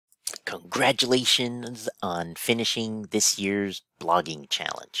Congratulations on finishing this year's blogging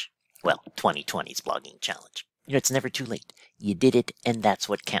challenge. Well, 2020's blogging challenge. You know, it's never too late. You did it, and that's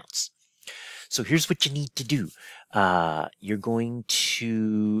what counts. So here's what you need to do. You're going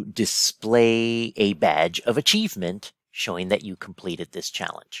to display a badge of achievement showing that you completed this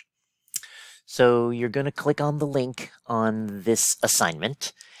challenge. So you're going to click on the link on this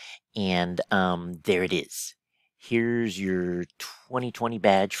assignment, and there it is. Here's your 2020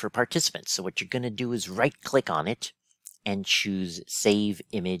 badge for participants. So what you're going to do is right-click on it and choose Save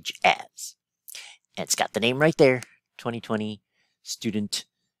Image As. And it's got the name right there, 2020 Student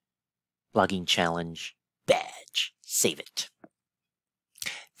Blogging Challenge Badge. Save it.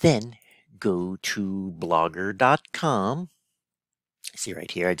 Then go to blogger.com. See right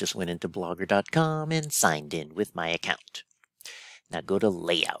here, I just went into blogger.com and signed in with my account. Now go to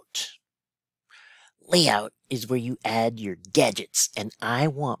Layout. Layout is where you add your gadgets, and I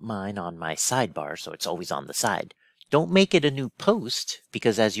want mine on my sidebar, so it's always on the side. Don't make it a new post,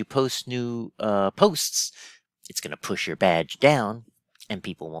 because as you post new posts, it's going to push your badge down, and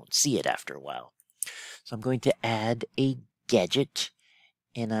people won't see it after a while. So I'm going to add a gadget,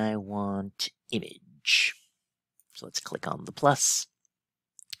 and I want image. So let's click on the plus.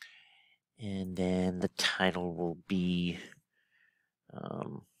 And then the title will be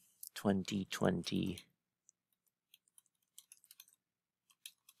 2020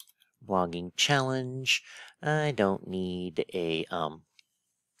 Blogging Challenge. I don't need a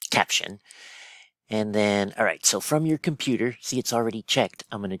caption. And then, all right, so from your computer, see it's already checked.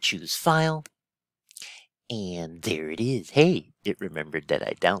 I'm going to choose File. And there it is. Hey, it remembered that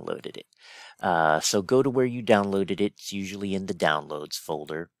I downloaded it. So go to where you downloaded it. It's usually in the Downloads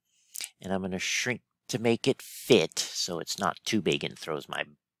folder. And I'm going to shrink to make it fit so it's not too big and throws my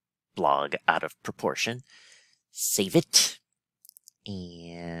blog out of proportion. Save it.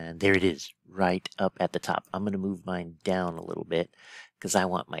 And there it is, right up at the top. I'm going to move mine down a little bit because I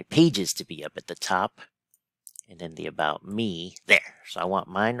want my pages to be up at the top. And then the About Me there. So I want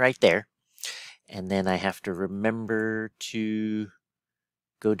mine right there. And then I have to remember to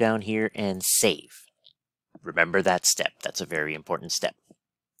go down here and save. Remember that step. That's a very important step.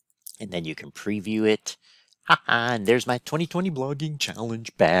 And then you can preview it. And there's my 2020 Blogging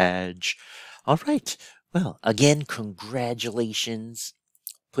Challenge badge. All right. Well, again, congratulations.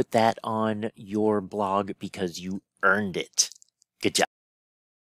 Put that on your blog because you earned it. Good job.